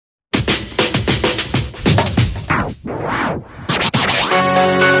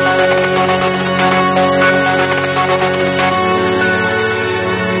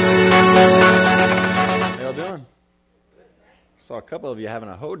saw a couple of you having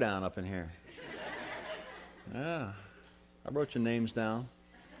a hoedown up in here. Yeah. I wrote your names down.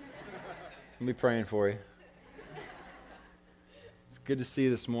 I'll be praying for you. It's good to see you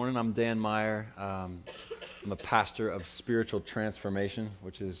this morning. I'm Dan Meyer. I'm a pastor of Spiritual Transformation,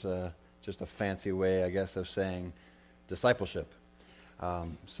 which is just a fancy way, I guess, of saying discipleship.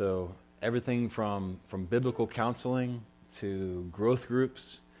 So everything from biblical counseling to growth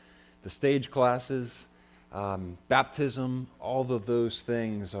groups, the stage classes, baptism, all of those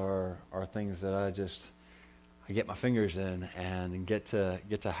things are things that I get my fingers in and get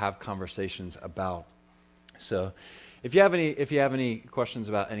to have conversations about. So if you have any questions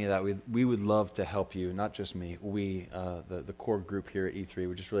about any of that, we would love to help you. Not just me, the core group here at E3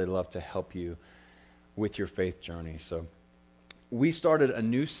 would just really love to help you with your faith journey. So we started a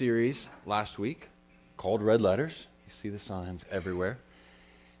new series last week called Red Letters. You see the signs everywhere.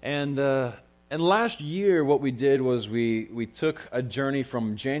 And last year, what we did was we took a journey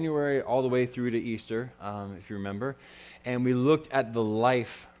from January all the way through to Easter, if you remember, and we looked at the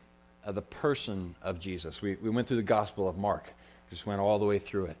life of the person of Jesus. We went through the Gospel of Mark, just went all the way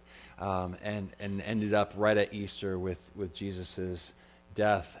through it, and ended up right at Easter with Jesus'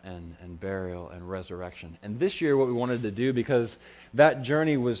 death and burial and resurrection. And this year, what we wanted to do, because that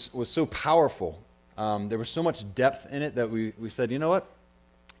journey was so powerful, there was so much depth in it that we said, you know what?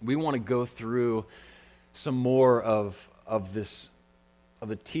 We want to go through some more of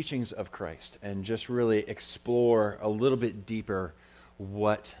the teachings of Christ and just really explore a little bit deeper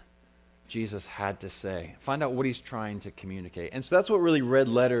what Jesus had to say. Find out what he's trying to communicate. And so that's what really Red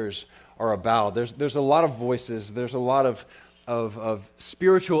Letters are about. There's a lot of voices. There's a lot of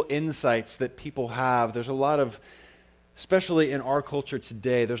spiritual insights that people have. There's a lot of, especially in our culture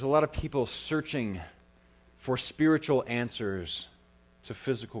today, there's a lot of people searching for spiritual answers to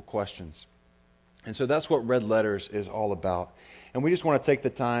physical questions. And so that's what Red Letters is all about. And we just want to take the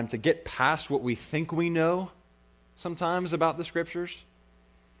time to get past what we think we know sometimes about the Scriptures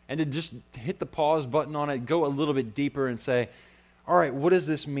and to just hit the pause button on it, go a little bit deeper and say, all right, what does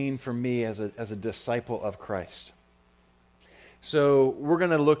this mean for me as a disciple of Christ? So we're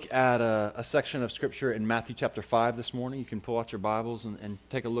going to look at a section of Scripture in Matthew chapter 5 this morning. You can pull out your Bibles and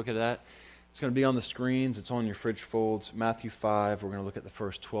take a look at that. It's going to be on the screens. It's on your fridge folds. Matthew 5, we're going to look at the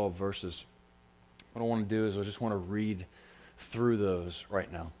first 12 verses. What I want to do is I just want to read through those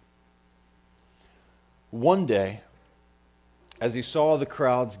right now. One day, as he saw the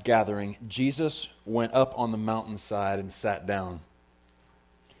crowds gathering, Jesus went up on the mountainside and sat down.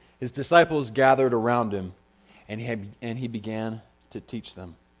 His disciples gathered around him, and he began to teach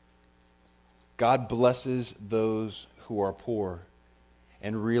them. God blesses those who are poor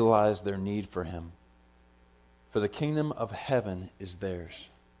and realize their need for him, for the kingdom of heaven is theirs.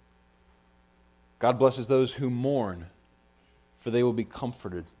 God blesses those who mourn, for they will be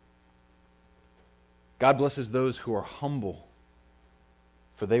comforted. God blesses those who are humble,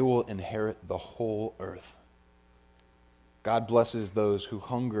 for they will inherit the whole earth. God blesses those who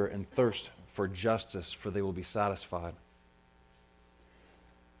hunger and thirst for justice, for they will be satisfied.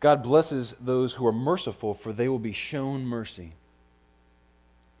 God blesses those who are merciful, for they will be shown mercy.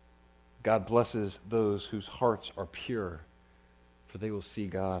 God blesses those whose hearts are pure, for they will see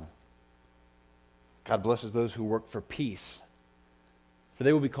God. God blesses those who work for peace, for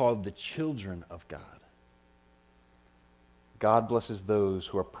they will be called the children of God. God blesses those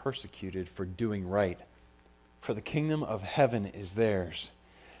who are persecuted for doing right, for the kingdom of heaven is theirs.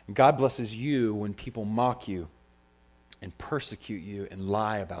 God blesses you when people mock you and persecute you and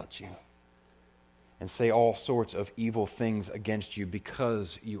lie about you and say all sorts of evil things against you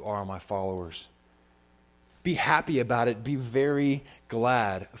because you are my followers. Be happy about it. Be very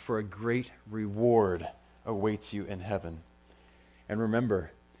glad, for a great reward awaits you in heaven. And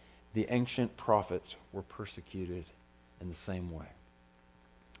remember, the ancient prophets were persecuted in the same way.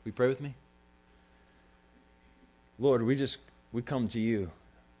 Will you pray with me? Lord, we come to you.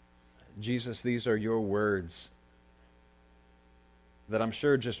 Jesus, these are your words that I'm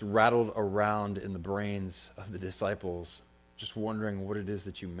sure just rattled around in the brains of the disciples, just wondering what it is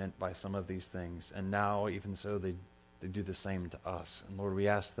that you meant by some of these things. And now, even so, they do the same to us. And Lord, we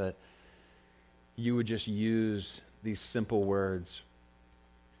ask that you would just use these simple words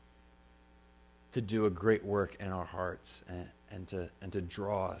to do a great work in our hearts and to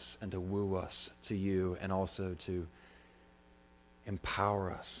draw us and to woo us to you, and also to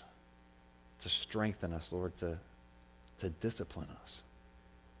empower us, to strengthen us, Lord, to discipline us.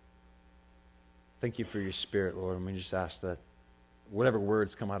 Thank you for your Spirit, Lord, and we just ask that whatever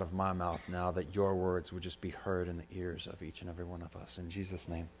words come out of my mouth now, that your words would just be heard in the ears of each and every one of us. In Jesus'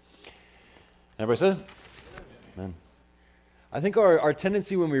 name. Everybody said? Amen. I think our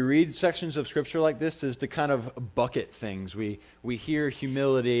tendency when we read sections of Scripture like this is to kind of bucket things. We hear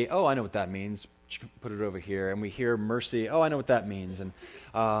humility, oh, I know what that means, put it over here. And we hear mercy, oh, I know what that means.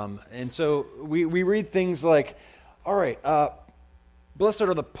 And so we read things like, all right, blessed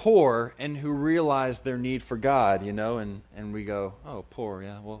are the poor and who realize their need for God, and we go, oh, poor,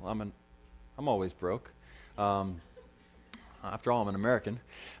 yeah, well, I'm always broke. After all, I'm an American.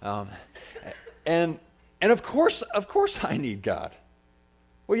 And of course I need God.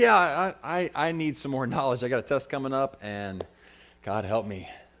 Well, yeah, I need some more knowledge. I got a test coming up, and God help me.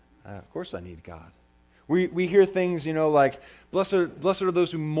 Of course I need God. We hear things, like, blessed are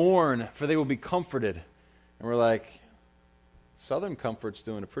those who mourn, for they will be comforted. And we're like, Southern Comfort's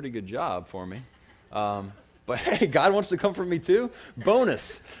doing a pretty good job for me. But hey, God wants to comfort me too?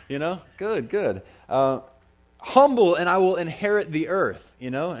 Bonus, good. Humble, and I will inherit the earth,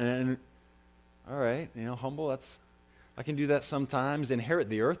 and all right, humble, I can do that sometimes. Inherit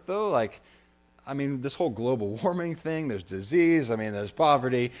the earth, though, this whole global warming thing, there's disease, there's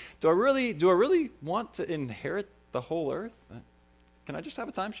poverty. Do I really want to inherit the whole earth? Can I just have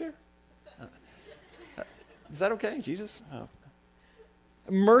a timeshare? Is that okay, Jesus?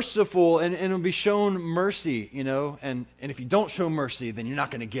 Merciful, and it'll be shown mercy, and if you don't show mercy, then you're not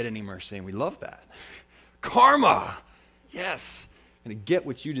going to get any mercy, and we love that. Karma, yes. Going to get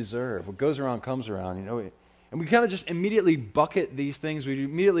what you deserve. What goes around comes around, And we kind of just immediately bucket these things. We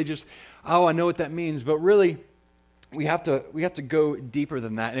immediately just, oh, I know what that means. But really, we have to go deeper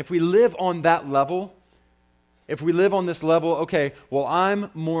than that. And if we live on that level, okay, well,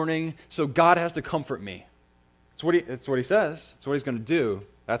 I'm mourning, so God has to comfort me. It's what he says. It's what he's going to do.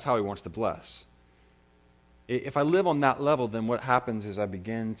 That's how he wants to bless. If I live on that level, then what happens is I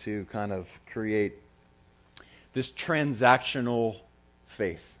begin to kind of create this transactional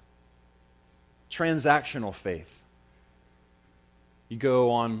faith. Transactional faith. You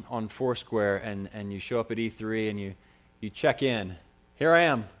go on Foursquare and you show up at E3 and you check in. Here I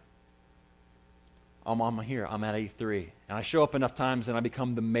am. I'm here. I'm at E3. And I show up enough times and I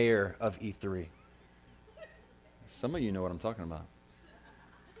become the mayor of E3. Some of you know what I'm talking about.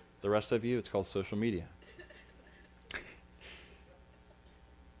 The rest of you, it's called social media.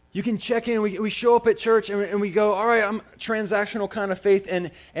 You can check in. We show up at church and we go, all right, I'm transactional kind of faith,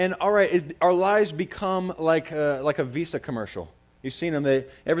 and all right, our lives become like a Visa commercial. You've seen them.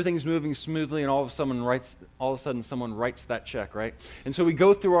 Everything's moving smoothly, and all of a sudden someone writes that check, right? And so we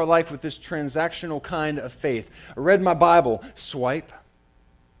go through our life with this transactional kind of faith. I read my Bible, swipe.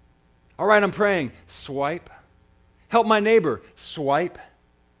 All right, I'm praying, swipe. Help my neighbor, swipe.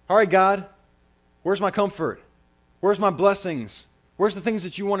 All right, God, where's my comfort? Where's my blessings? Where's the things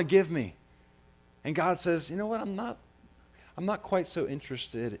that you want to give me? And God says, you know what, I'm not quite so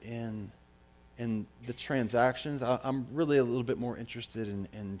interested in the transactions. I'm really a little bit more interested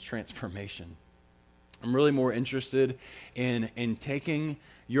in transformation. I'm really more interested in taking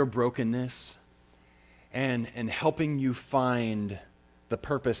your brokenness and helping you find the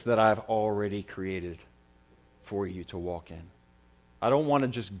purpose that I've already created for you to walk in. I don't want to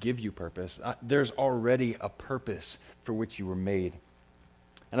just give you purpose. There's already a purpose for which you were made.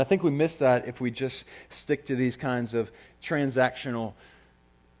 And I think we miss that if we just stick to these kinds of transactional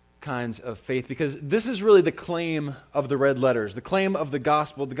kinds of faith, because this is really the claim of the red letters. The claim of the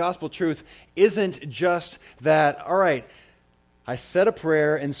gospel truth isn't just that, all right, I said a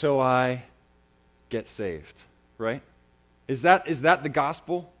prayer and so I get saved, right? Is that the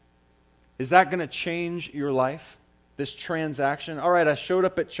gospel? Is that going to change your life? This transaction? All right, I showed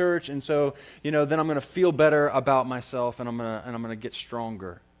up at church, and so, then I'm going to feel better about myself, and I'm going to get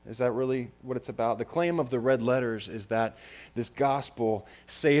stronger. Is that really what it's about? The claim of the red letters is that this gospel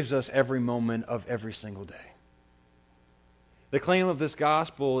saves us every moment of every single day. The claim of this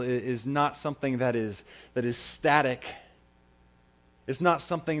gospel is not something that is static. It's not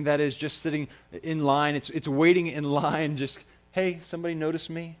something that is just sitting in line. It's waiting in line, just, hey, somebody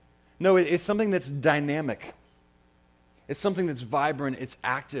notice me? No, it's something that's dynamic. It's something that's vibrant, it's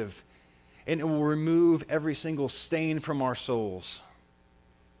active, and it will remove every single stain from our souls,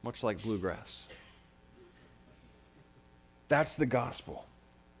 much like bluegrass. That's the gospel.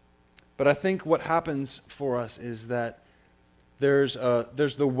 But I think what happens for us is that there's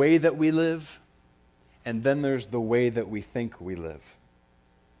the way that we live, and then there's the way that we think we live.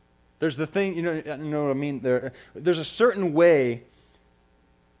 There's the thing, you know what I mean? There's a certain way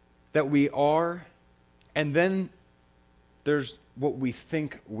that we are, and then there's what we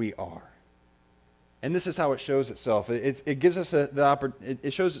think we are. And this is how it shows itself. It gives us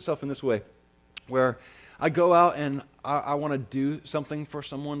it shows itself in this way, where I go out and I want to do something for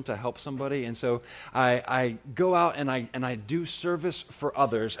someone to help somebody, and so I go out and I do service for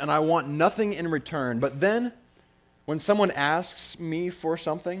others, and I want nothing in return. But then, when someone asks me for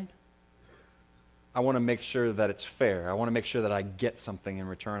something, I want to make sure that it's fair. I want to make sure that I get something in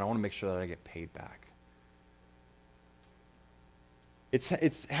return. I want to make sure that I get paid back.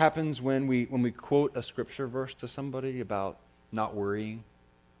 It happens when we quote a scripture verse to somebody about not worrying,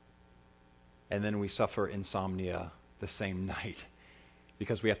 and then we suffer insomnia the same night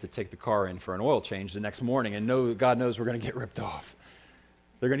because we have to take the car in for an oil change the next morning, and God knows we're going to get ripped off.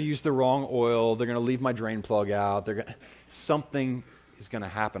 They're going to use the wrong oil. They're going to leave my drain plug out. Something is going to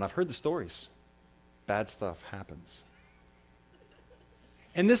happen. I've heard the stories. Bad stuff happens.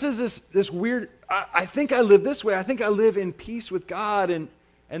 And this is this weird, I think I live this way. I think I live in peace with God, and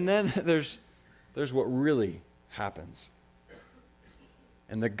then there's what really happens.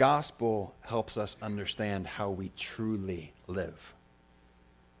 And the gospel helps us understand how we truly live.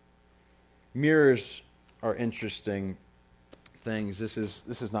 Mirrors are interesting things. This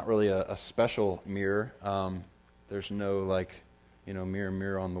is not really a special mirror. There's no mirror,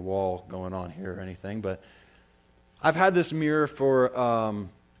 mirror on the wall going on here or anything. But I've had this mirror for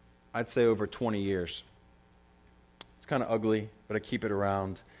I'd say over 20 years. It's kind of ugly, but I keep it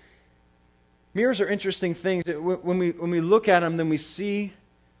around. Mirrors are interesting things. When we look at them, then we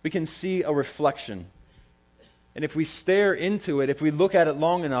can see a reflection. And if we stare into it, if we look at it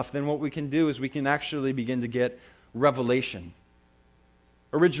long enough, then what we can do is we can actually begin to get revelation.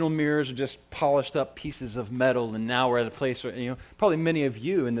 Original mirrors are just polished up pieces of metal, and now we're at a place where, probably many of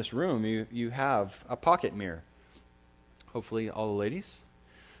you in this room, you have a pocket mirror. Hopefully all the ladies.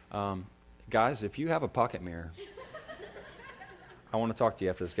 Guys, if you have a pocket mirror, I want to talk to you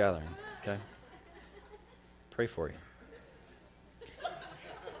after this gathering, okay? Pray for you.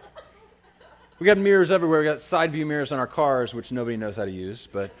 We got mirrors everywhere. We got side view mirrors on our cars, which nobody knows how to use.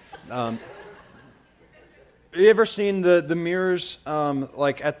 But have you ever seen the mirrors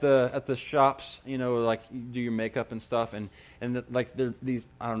like at the shops? Like you do your makeup and stuff, and they're these.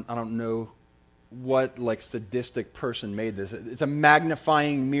 I don't know what sadistic person made this. It's a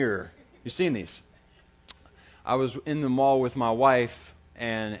magnifying mirror. You've seen these? I was in the mall with my wife.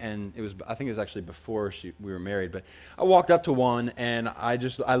 And I think it was actually before we were married, but I walked up to one and I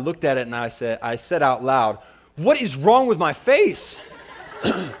looked at it and I said out loud, "What is wrong with my face?"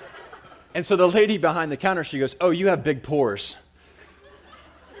 And so the lady behind the counter, she goes, "Oh, you have big pores."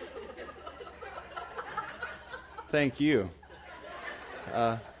 Thank you.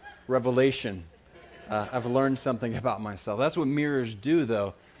 Revelation. I've learned something about myself. That's what mirrors do,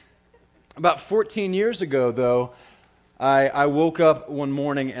 though. About 14 years ago, though, I woke up one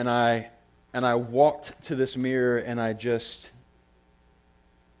morning and I walked to this mirror and I just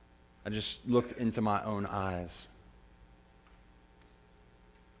looked into my own eyes.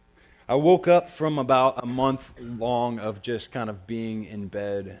 I woke up from about a month long of just kind of being in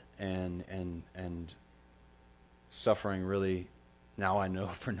bed and suffering really, now I know,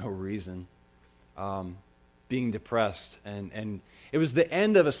 for no reason. Being depressed, and it was the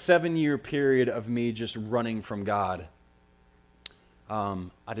end of a 7-year period of me just running from God. I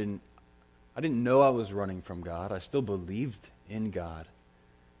didn't know I was running from God. I still believed in God.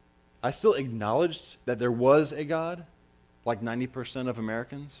 I still acknowledged that there was a God, like 90% of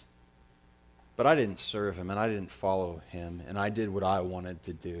Americans. But I didn't serve Him, and I didn't follow Him, and I did what I wanted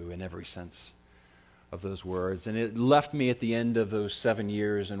to do in every sense of those words. And it left me at the end of those 7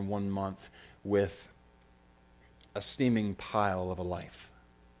 years and 1 month with a steaming pile of a life.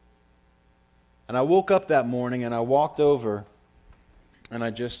 And I woke up that morning, and I walked over, and I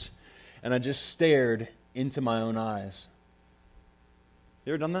just stared into my own eyes.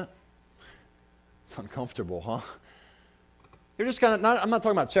 You ever done that? It's uncomfortable, huh? You're just kind of I'm not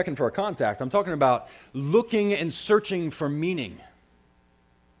talking about checking for a contact. I'm talking about looking and searching for meaning.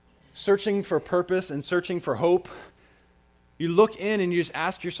 Searching for purpose and searching for hope. You look in and you just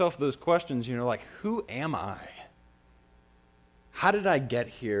ask yourself those questions, like, who am I? How did I get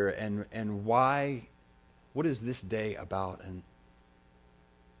here, and why? What is this day about? And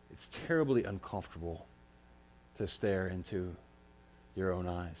it's terribly uncomfortable to stare into your own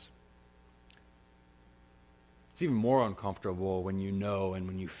eyes. It's even more uncomfortable when you know and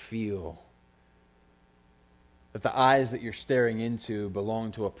when you feel that the eyes that you're staring into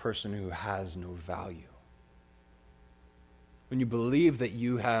belong to a person who has no value. When you believe that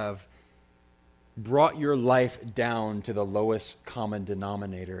you have brought your life down to the lowest common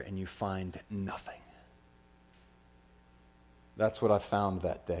denominator and you find nothing. That's what I found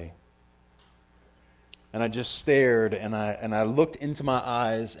that day. And I just stared, and I looked into my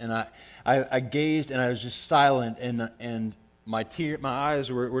eyes, and I gazed, and I was just silent, and my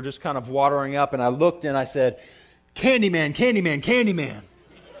eyes were just kind of watering up, and I looked, and I said, "Candyman, Candyman, Candyman."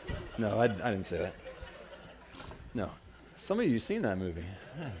 No, I didn't say that. No. Some of you have seen that movie.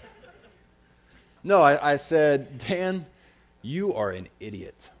 Yeah. No, I said, "Dan, you are an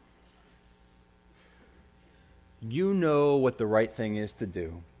idiot. You know what the right thing is to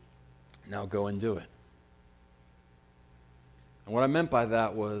do. Now go and do it." And what I meant by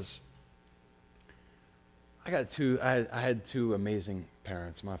that was, I had two amazing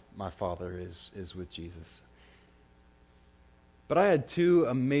parents. My father is with Jesus. But I had two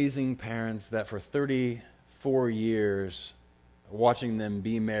amazing parents that for 34 years, watching them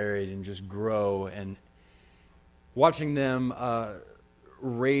be married and just grow, and watching them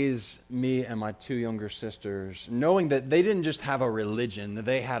raise me and my two younger sisters, knowing that they didn't just have a religion,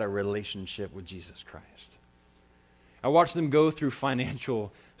 they had a relationship with Jesus Christ. I watched them go through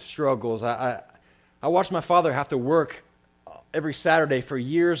financial struggles. I watched my father have to work every Saturday for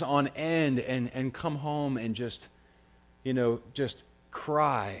years on end and come home and just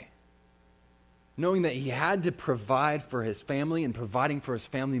cry, knowing that he had to provide for his family, and providing for his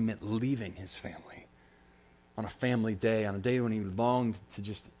family meant leaving his family on a family day, on a day when he longed to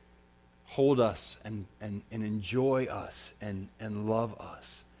just hold us and enjoy us and love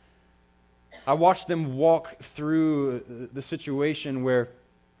us. I watched them walk through the situation where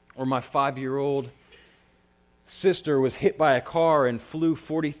my 5-year-old sister was hit by a car and flew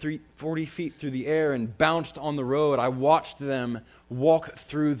 40 feet through the air and bounced on the road. I watched them walk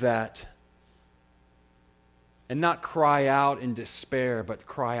through that and not cry out in despair, but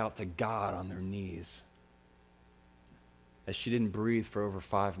cry out to God on their knees as she didn't breathe for over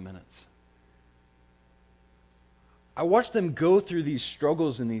 5 minutes. I watched them go through these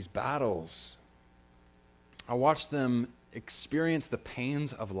struggles and these battles. I watched them experience the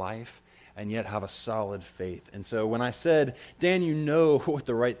pains of life and yet have a solid faith. And so when I said, "Dan, you know what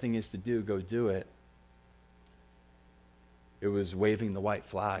the right thing is to do, go do it," it was waving the white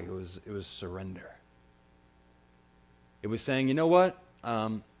flag. It was surrender. It was saying, "You know what?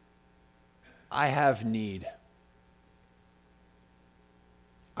 I have need.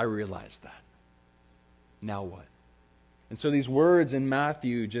 I realize that. Now what?" And so these words in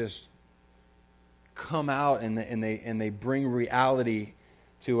Matthew just come out, and they bring reality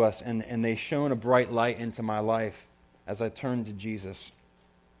to us, and they shone a bright light into my life as I turned to Jesus.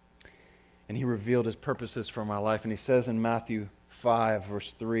 And he revealed his purposes for my life. And he says in Matthew 5,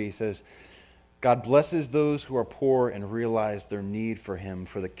 verse 3, he says, "God blesses those who are poor and realize their need for him,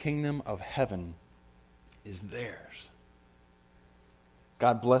 for the kingdom of heaven is theirs.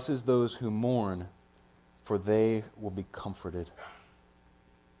 God blesses those who mourn, for they will be comforted."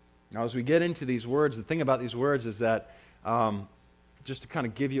 Now, as we get into these words, the thing about these words is that, just to kind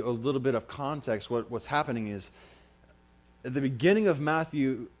of give you a little bit of context, what's happening is, at the beginning of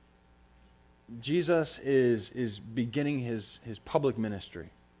Matthew, Jesus is beginning his public ministry.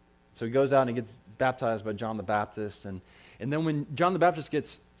 So he goes out and he gets baptized by John the Baptist, and then when John the Baptist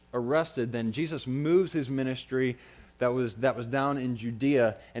gets arrested, then Jesus moves his ministry that was down in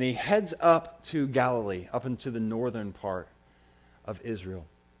Judea, and he heads up to Galilee, up into the northern part of Israel.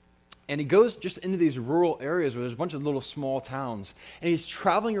 And he goes just into these rural areas where there's a bunch of little small towns. And he's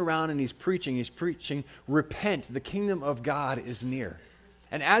traveling around and he's preaching, "Repent, the kingdom of God is near."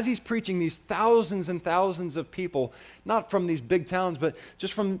 And as he's preaching, these thousands and thousands of people, not from these big towns, but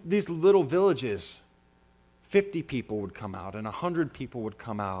just from these little villages, 50 people would come out, and 100 people would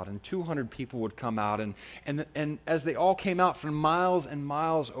come out, and 200 people would come out. And as they all came out from miles and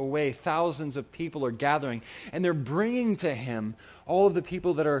miles away, thousands of people are gathering. And they're bringing to him all of the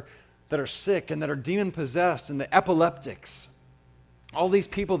people that are sick and that are demon-possessed, and the epileptics. All these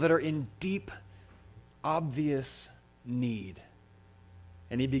people that are in deep, obvious need.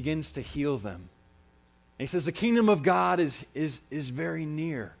 And he begins to heal them. And he says, "The kingdom of God is very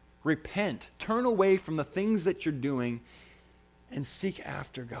near. Repent, turn away from the things that you're doing, and seek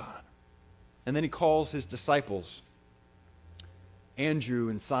after God." And then he calls his disciples, Andrew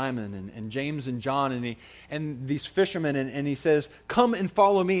and Simon and James and John, and these fishermen, and he says, "Come and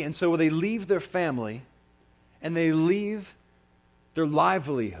follow me." And so they leave their family, and they leave their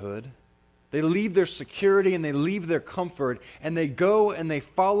livelihood, they leave their security, and they leave their comfort, and they go and they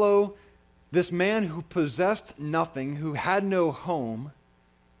follow this man who possessed nothing, who had no home,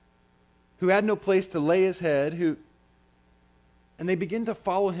 who had no place to lay his head, and they begin to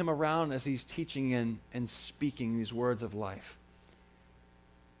follow him around as he's teaching and speaking these words of life.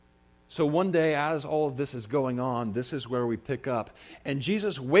 So one day, as all of this is going on, this is where we pick up. And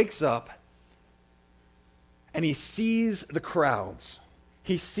Jesus wakes up And he sees the crowds.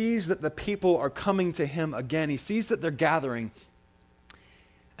 He sees that the people are coming to him again. He sees that they're gathering,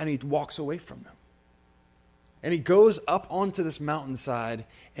 and he walks away from them. And he goes up onto this mountainside,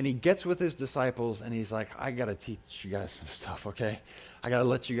 and he gets with his disciples, and he's like, I got to teach you guys some stuff, okay? I got to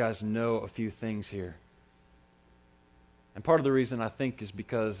let you guys know a few things here. And part of the reason, I think, is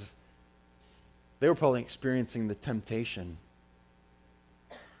because they were probably experiencing the temptation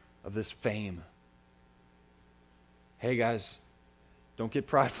of this fame. Hey, guys, don't get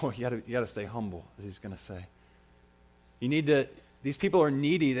prideful. You got to stay humble, as he's going to say. These people are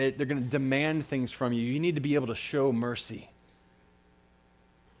needy. They're going to demand things from you. You need to be able to show mercy.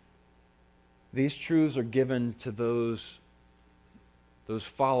 These truths are given to those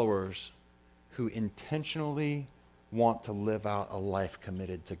followers who intentionally want to live out a life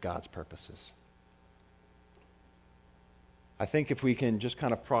committed to God's purposes. I think if we can just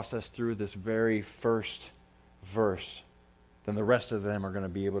kind of process through this very first verse, then the rest of them are going to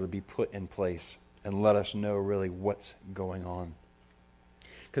be able to be put in place and let us know really what's going on.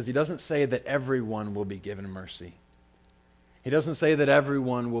 Because he doesn't say that everyone will be given mercy. He doesn't say that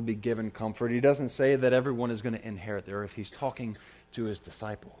everyone will be given comfort. He doesn't say that everyone is going to inherit the earth. He's talking to his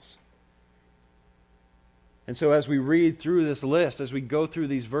disciples. And so as we read through this list, as we go through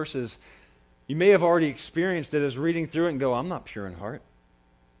these verses, you may have already experienced it as reading through it and go, I'm not pure in heart.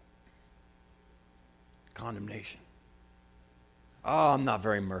 Condemnation. Oh, I'm not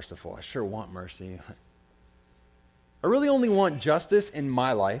very merciful. I sure want mercy. I really only want justice in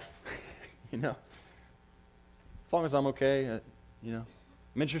my life, As long as I'm okay, I'm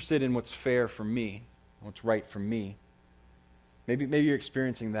interested in what's fair for me, what's right for me. Maybe you're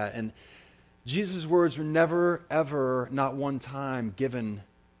experiencing that. And Jesus' words were never, ever, not one time given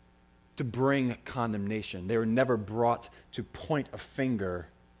to bring condemnation. They were never brought to point a finger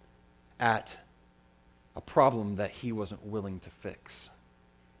at a problem that he wasn't willing to fix.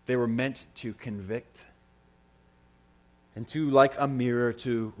 They were meant to convict and to, like a mirror,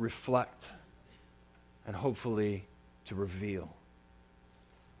 to reflect and hopefully to reveal.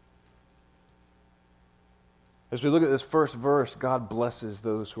 As we look at this first verse, God blesses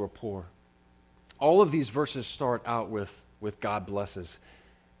those who are poor. All of these verses start out with God blesses.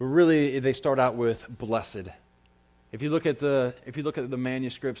 But really, they start out with blessed. If you look at the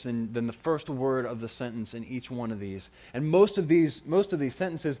manuscripts, and then the first word of the sentence in each one of these, and most of these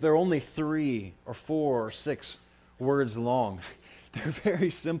sentences, they're only 3 or 4 or 6 words long. They're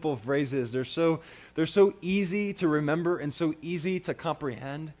very simple phrases. They're so easy to remember and so easy to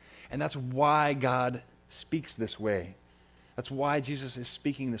comprehend, and that's why God speaks this way. That's why Jesus is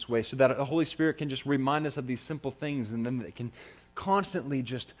speaking this way, so that the Holy Spirit can just remind us of these simple things, and then they can constantly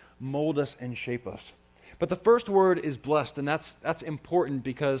just mold us and shape us. But the first word is blessed, and that's important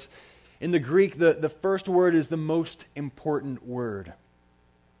because in the Greek, the first word is the most important word.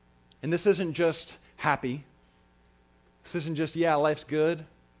 And this isn't just happy. This isn't just, yeah, life's good.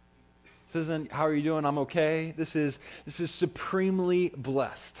 This isn't, how are you doing? I'm okay. This is supremely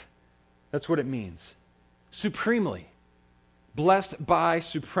blessed. That's what it means. Supremely. Blessed by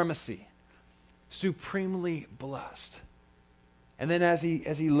supremacy. Supremely blessed. And then as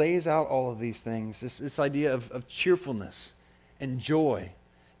he lays out all of these things, this idea of cheerfulness and joy,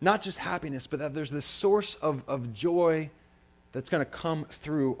 not just happiness, but that there's this source of joy that's going to come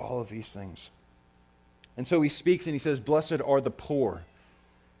through all of these things. And so he speaks and he says, blessed are the poor,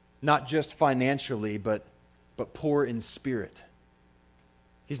 not just financially, but poor in spirit.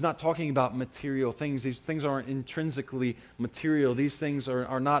 He's not talking about material things. These things aren't intrinsically material. These things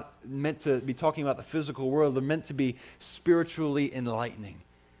are not meant to be talking about the physical world. They're meant to be spiritually enlightening.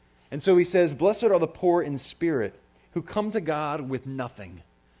 And so he says, blessed are the poor in spirit, who come to God with nothing.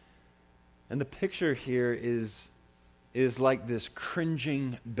 And the picture here is like this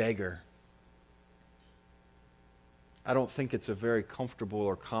cringing beggar. I don't think it's a very comfortable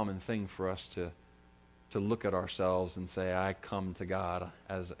or common thing for us to look at ourselves and say, I come to God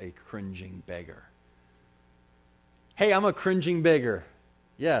as a cringing beggar. Hey, I'm a cringing beggar.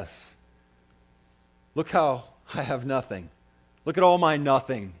 Yes. Look how I have nothing. Look at all my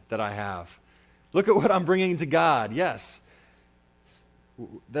nothing that I have. Look at what I'm bringing to God. Yes.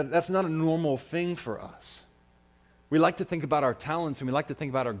 That's not a normal thing for us. We like to think about our talents, and we like to think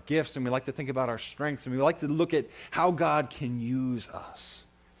about our gifts, and we like to think about our strengths, and we like to look at how God can use us.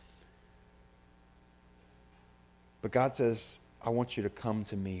 But God says, I want you to come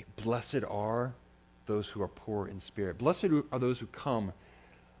to me. Blessed are those who are poor in spirit. Blessed are those who come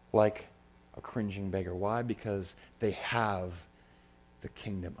like a cringing beggar. Why? Because they have the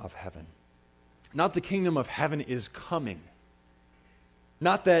kingdom of heaven. Not the kingdom of heaven is coming.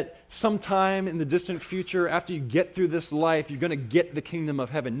 Not that sometime in the distant future, after you get through this life, you're going to get the kingdom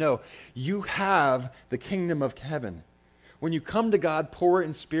of heaven. No, you have the kingdom of heaven. When you come to God poor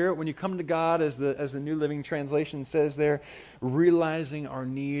in spirit, when you come to God, as the New Living Translation says there, realizing our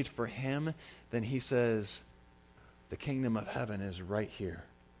need for Him, then He says, the kingdom of heaven is right here.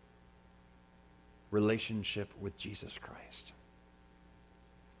 Relationship with Jesus Christ.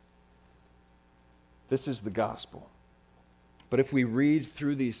 This is the gospel. But if we read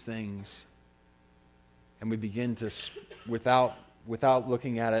through these things and we begin to, without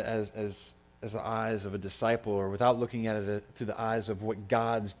looking at it as the eyes of a disciple, or without looking at it through the eyes of what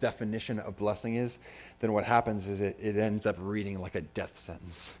God's definition of blessing is, then what happens is it ends up reading like a death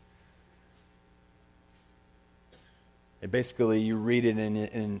sentence. And basically, you read it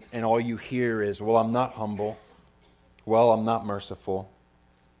and all you hear is, well, I'm not humble. Well, I'm not merciful.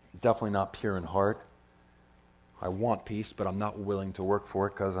 Definitely not pure in heart. I want peace, but I'm not willing to work for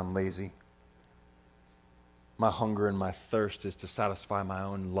it because I'm lazy. My hunger and my thirst is to satisfy my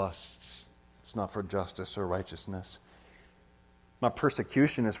own lusts. It's not for justice or righteousness. My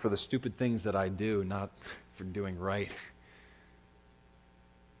persecution is for the stupid things that I do, not for doing right.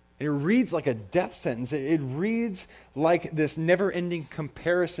 And it reads like a death sentence. It reads like this never-ending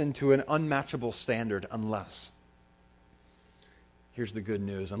comparison to an unmatchable standard, unless. Here's the good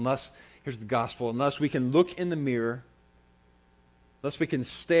news. Here's the gospel. Unless we can look in the mirror, unless we can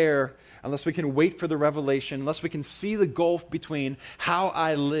stare, unless we can wait for the revelation, unless we can see the gulf between how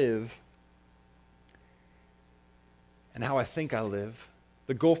I live and how I think I live,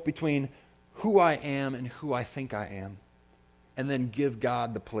 the gulf between who I am and who I think I am, and then give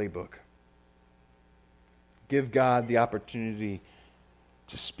God the playbook. Give God the opportunity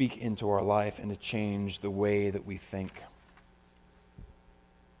to speak into our life and to change the way that we think.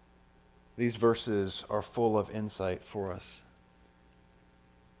 These verses are full of insight for us.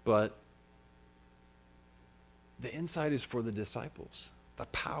 But the insight is for the disciples. The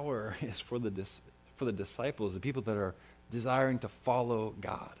power is for the disciples, the people that are desiring to follow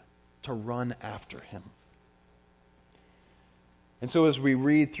God, to run after Him. And so as we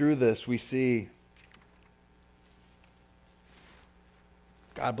read through this, we see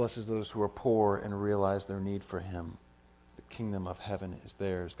God blesses those who are poor and realize their need for Him. The kingdom of heaven is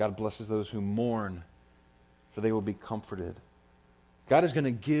theirs. God blesses those who mourn, for they will be comforted. God is going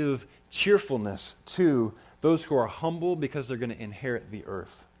to give cheerfulness to those who are humble because they're going to inherit the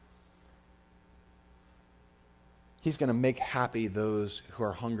earth. He's going to make happy those who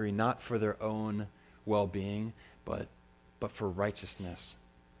are hungry, not for their own well-being, but for righteousness,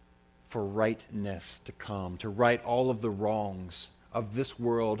 for rightness to come, to right all of the wrongs of this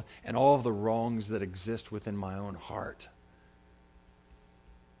world and all of the wrongs that exist within my own heart.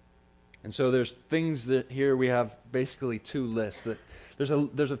 And so there's things that here we have basically two lists. That there's a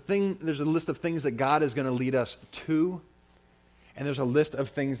list of things that God is going to lead us to, and there's a list of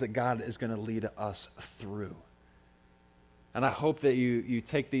things that God is going to lead us through. And I hope that you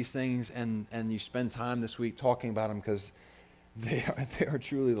take these things and you spend time this week talking about them, because they are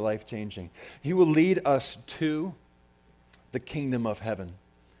truly life-changing. He will lead us to the kingdom of heaven.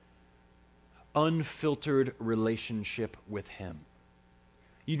 Unfiltered relationship with Him.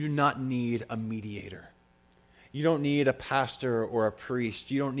 You do not need a mediator. You don't need a pastor or a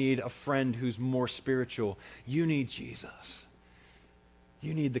priest. You don't need a friend who's more spiritual. You need Jesus.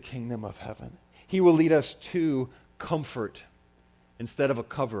 You need the kingdom of heaven. He will lead us to comfort instead of a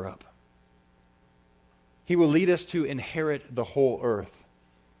cover-up. He will lead us to inherit the whole earth,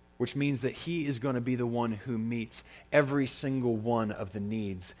 which means that He is going to be the one who meets every single one of the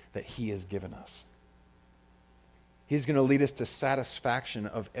needs that He has given us. He's going to lead us to satisfaction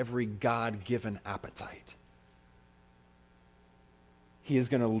of every God-given appetite. He is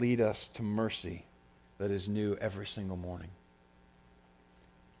going to lead us to mercy that is new every single morning.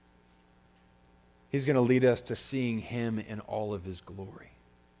 He's going to lead us to seeing Him in all of His glory,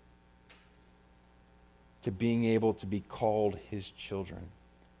 to being able to be called His children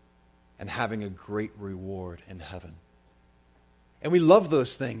and having a great reward in heaven. And we love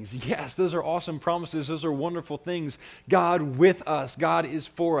those things. Yes, those are awesome promises. Those are wonderful things. God with us. God is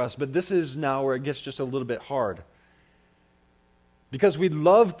for us. But this is now where it gets just a little bit hard. Because we'd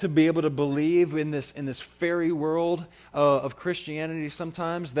love to be able to believe in this fairy world of Christianity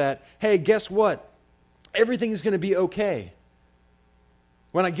sometimes that, hey, guess what? Everything's going to be okay.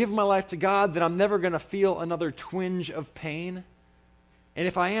 When I give my life to God, then I'm never going to feel another twinge of pain. And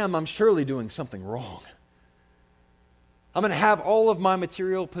if I am, I'm surely doing something wrong. I'm going to have all of my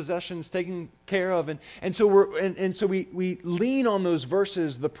material possessions taken care of. And so we lean on those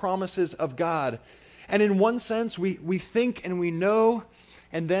verses, the promises of God. And in one sense, we think and we know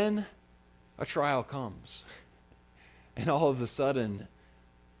And then a trial comes. And all of a sudden,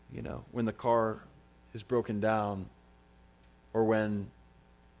 when the car is broken down, or when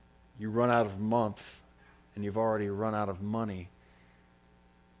you run out of month and you've already run out of money,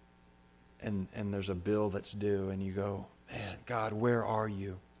 and there's a bill that's due, and you go, man, God, where are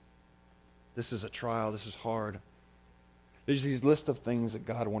you? This is a trial. This is hard. There's these list of things that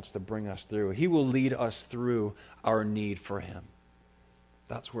God wants to bring us through. He will lead us through our need for Him.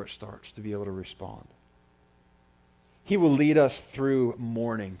 That's where it starts, to be able to respond. He will lead us through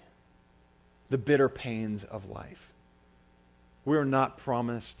mourning, the bitter pains of life. We are not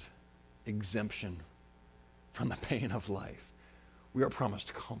promised exemption from the pain of life. We are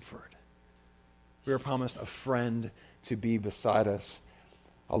promised comfort. We are promised a friend to be beside us,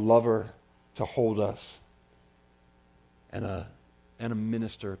 a lover to hold us, and a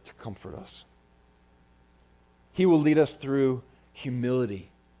minister to comfort us. He will lead us through humility,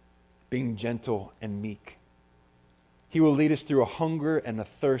 being gentle and meek. He will lead us through a hunger and a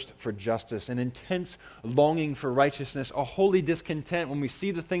thirst for justice, an intense longing for righteousness, a holy discontent when we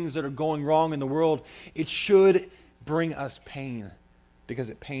see the things that are going wrong in the world. It should bring us pain because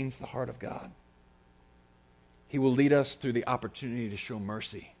it pains the heart of God. He will lead us through the opportunity to show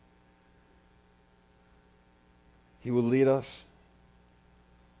mercy. He will lead us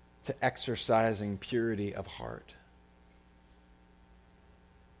to exercising purity of heart.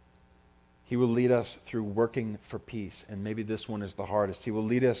 He will lead us through working for peace, and maybe this one is the hardest. He will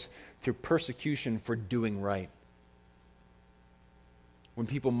lead us through persecution for doing right. When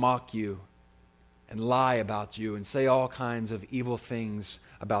people mock you and lie about you and say all kinds of evil things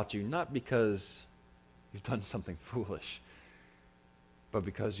about you, not because you've done something foolish, but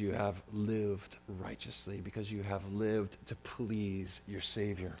because you have lived righteously, because you have lived to please your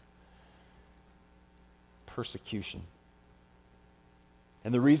Savior. Persecution.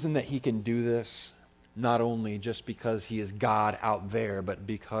 And the reason that He can do this, not only just because He is God out there, but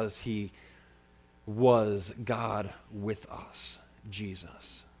because He was God with us,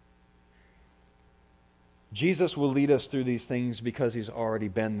 Jesus. Jesus will lead us through these things because He's already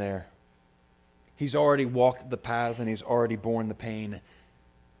been there. He's already walked the paths and He's already borne the pain.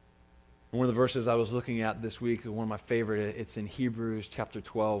 One of the verses I was looking at this week, one of my favorite, it's in Hebrews chapter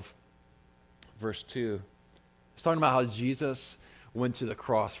 12, verse 2. It's talking about how Jesus went to the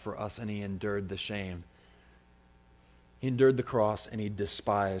cross for us and He endured the shame. He endured the cross and He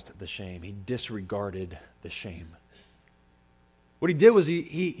despised the shame. He disregarded the shame. What He did was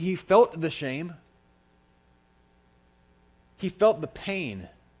he felt the shame. He felt the pain,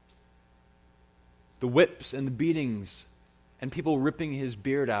 the whips and the beatings, and people ripping His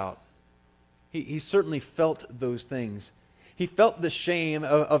beard out. He certainly felt those things. He felt the shame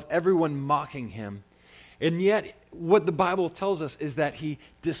of everyone mocking Him. And yet, what the Bible tells us is that He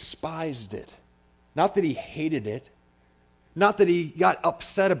despised it. Not that He hated it. Not that He got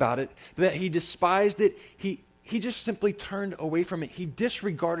upset about it. But that He despised it. He just simply turned away from it. He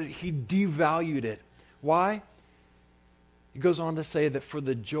disregarded it. He devalued it. Why? He goes on to say that for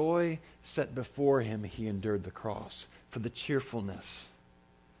the joy set before Him, He endured the cross. For the cheerfulness.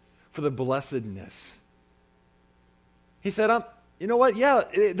 For the blessedness. He said, you know what? Yeah,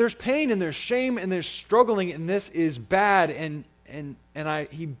 there's pain and there's shame and there's struggling and this is bad. And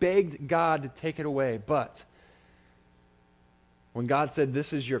he begged God to take it away. But when God said,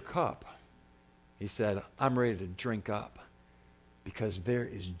 this is your cup, He said, I'm ready to drink up because there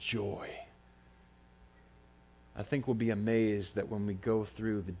is joy. I think we'll be amazed that when we go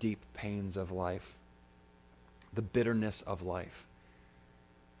through the deep pains of life, the bitterness of life,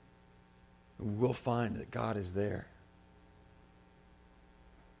 we'll find that God is there.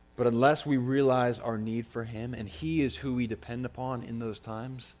 But unless we realize our need for Him and He is who we depend upon in those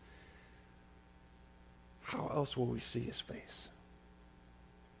times, how else will we see His face?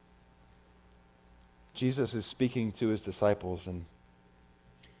 Jesus is speaking to His disciples, and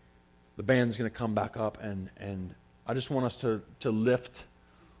the band's going to come back up, and I just want us to lift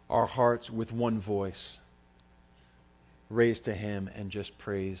our hearts with one voice, raise to Him, and just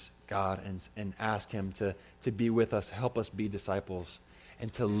praise God and ask Him to be with us, help us be disciples,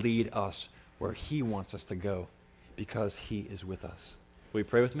 and to lead us where He wants us to go because He is with us. Will you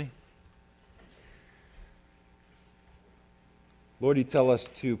pray with me? Lord, You tell us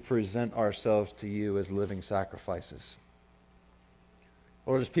to present ourselves to You as living sacrifices.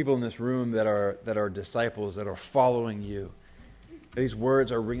 Lord, there's people in this room that are disciples, that are following You. These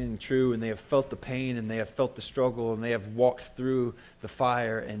words are ringing true, and they have felt the pain, and they have felt the struggle, and they have walked through the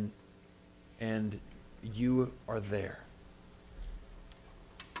fire, and You are there.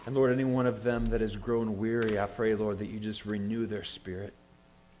 And Lord, any one of them that has grown weary, I pray, Lord, that You just renew their spirit.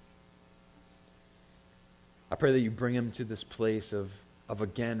 I pray that you bring them to this place of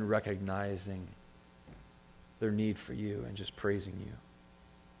again recognizing their need for you and just praising you.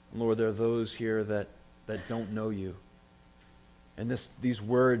 Lord, there are those here that don't know you. And these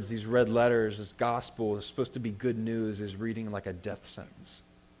words, these red letters, this gospel is supposed to be good news, is reading like a death sentence.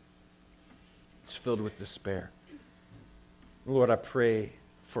 It's filled with despair. Lord, I pray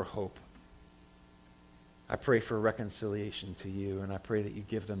for hope. I pray for reconciliation to you, and I pray that you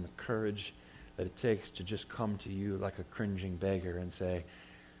give them the courage that it takes to just come to you like a cringing beggar and say,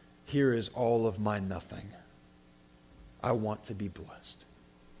 here is all of my nothing. I want to be blessed.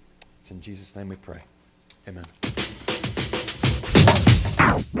 It's in Jesus' name we pray. Amen.